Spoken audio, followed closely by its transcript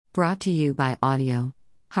Brought to you by Audio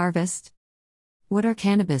Harvest. What are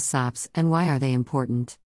cannabis SOPs and why are they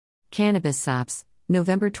important? Cannabis SOPs,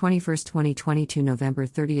 November 21, 2022, November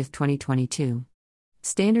 30, 2022.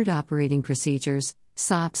 Standard Operating Procedures,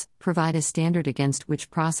 SOPs, provide a standard against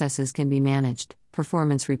which processes can be managed,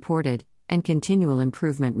 performance reported, and continual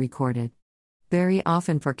improvement recorded. Very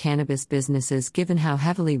often for cannabis businesses, given how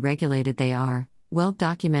heavily regulated they are,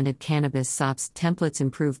 well-documented cannabis SOPs templates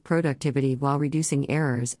improve productivity while reducing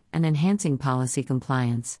errors and enhancing policy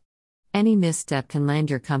compliance. Any misstep can land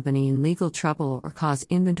your company in legal trouble or cause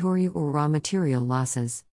inventory or raw material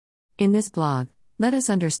losses. In this blog, let us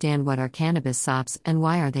understand what are cannabis SOPs and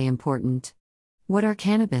why are they important. What are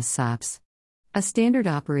cannabis SOPs? A standard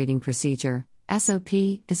operating procedure, SOP,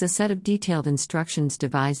 is a set of detailed instructions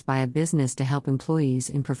devised by a business to help employees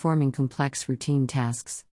in performing complex routine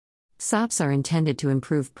tasks. SOPs are intended to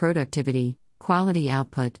improve productivity, quality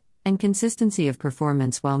output, and consistency of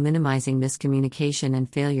performance while minimizing miscommunication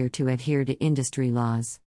and failure to adhere to industry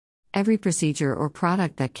laws. Every procedure or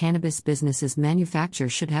product that cannabis businesses manufacture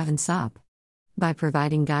should have an SOP. By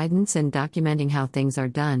providing guidance and documenting how things are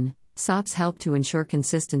done, SOPs help to ensure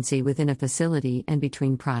consistency within a facility and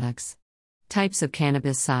between products. Types of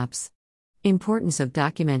cannabis SOPs. Importance of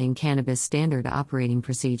documenting cannabis standard operating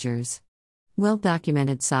procedures.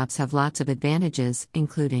 Well-documented SOPs have lots of advantages,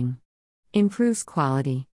 including improves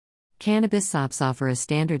quality. Cannabis SOPs offer a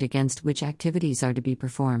standard against which activities are to be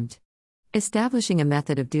performed. Establishing a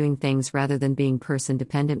method of doing things rather than being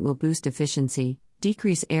person-dependent will boost efficiency,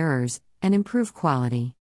 decrease errors, and improve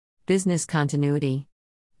quality. Business continuity.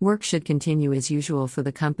 Work should continue as usual for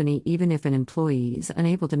the company even if an employee is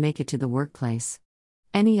unable to make it to the workplace.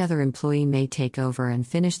 Any other employee may take over and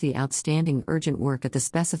finish the outstanding urgent work at the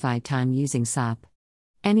specified time using SOP.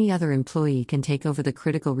 Any other employee can take over the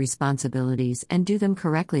critical responsibilities and do them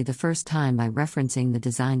correctly the first time by referencing the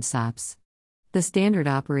designed SOPs. The standard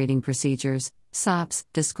operating procedures, SOPs,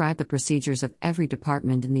 describe the procedures of every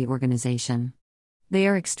department in the organization. They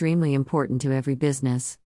are extremely important to every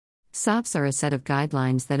business. SOPs are a set of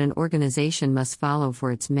guidelines that an organization must follow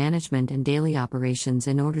for its management and daily operations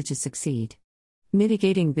in order to succeed.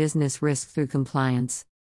 Mitigating business risk through compliance.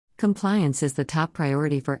 Compliance is the top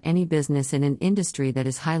priority for any business in an industry that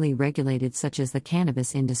is highly regulated, such as the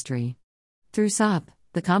cannabis industry. Through SOP,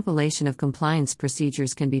 the compilation of compliance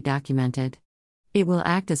procedures can be documented. It will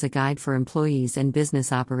act as a guide for employees and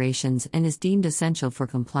business operations and is deemed essential for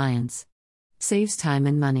compliance. Saves time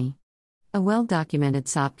and money. A well-documented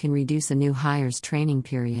SOP can reduce a new hire's training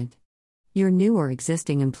period. Your new or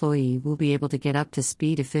existing employee will be able to get up to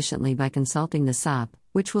speed efficiently by consulting the SOP,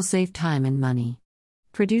 which will save time and money.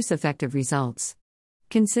 Produce effective results.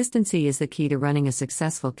 Consistency is the key to running a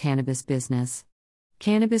successful cannabis business.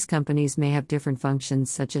 Cannabis companies may have different functions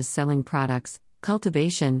such as selling products,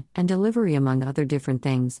 cultivation, and delivery among other different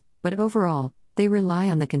things, but overall, they rely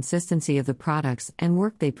on the consistency of the products and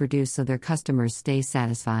work they produce so their customers stay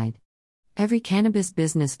satisfied. Every cannabis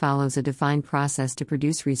business follows a defined process to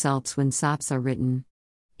produce results when SOPs are written.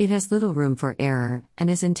 It has little room for error and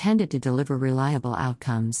is intended to deliver reliable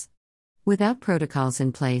outcomes. Without protocols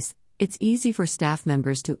in place, it's easy for staff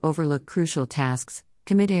members to overlook crucial tasks,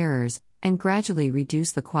 commit errors, and gradually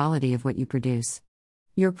reduce the quality of what you produce.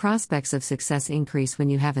 Your prospects of success increase when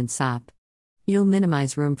you have an SOP. You'll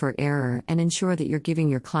minimize room for error and ensure that you're giving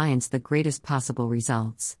your clients the greatest possible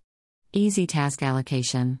results. Easy task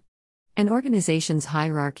allocation. An organization's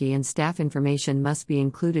hierarchy and staff information must be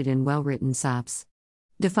included in well-written SOPs.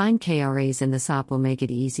 Defined KRAs in the SOP will make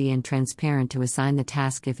it easy and transparent to assign the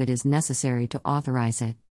task if it is necessary to authorize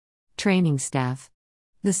it. Training staff.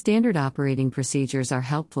 The standard operating procedures are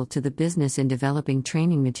helpful to the business in developing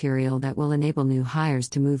training material that will enable new hires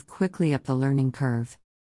to move quickly up the learning curve.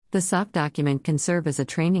 The SOP document can serve as a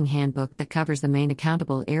training handbook that covers the main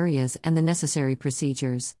accountable areas and the necessary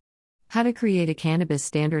procedures. How to create a cannabis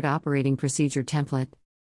standard operating procedure template.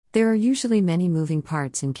 There are usually many moving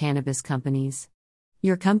parts in cannabis companies.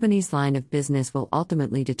 Your company's line of business will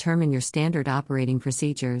ultimately determine your standard operating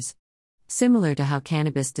procedures. Similar to how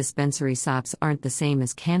cannabis dispensary SOPs aren't the same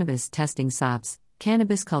as cannabis testing SOPs,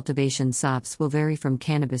 cannabis cultivation SOPs will vary from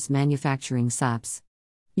cannabis manufacturing SOPs.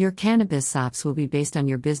 Your cannabis SOPs will be based on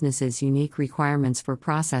your business's unique requirements for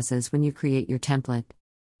processes when you create your template.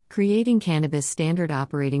 Creating cannabis standard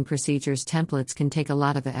operating procedures templates can take a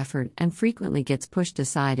lot of effort and frequently gets pushed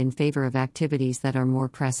aside in favor of activities that are more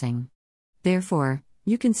pressing. Therefore,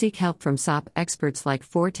 you can seek help from SOP experts like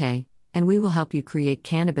Forte, and we will help you create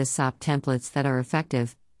cannabis SOP templates that are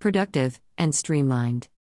effective, productive, and streamlined.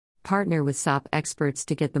 Partner with SOP experts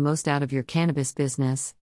to get the most out of your cannabis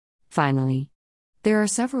business. Finally, There are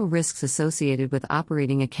several risks associated with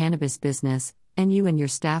operating a cannabis business, and you and your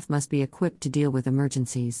staff must be equipped to deal with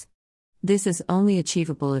emergencies. This is only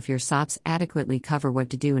achievable if your SOPs adequately cover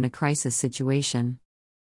what to do in a crisis situation.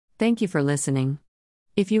 Thank you for listening.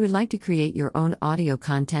 If you would like to create your own audio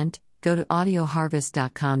content, go to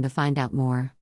audioharvest.com to find out more.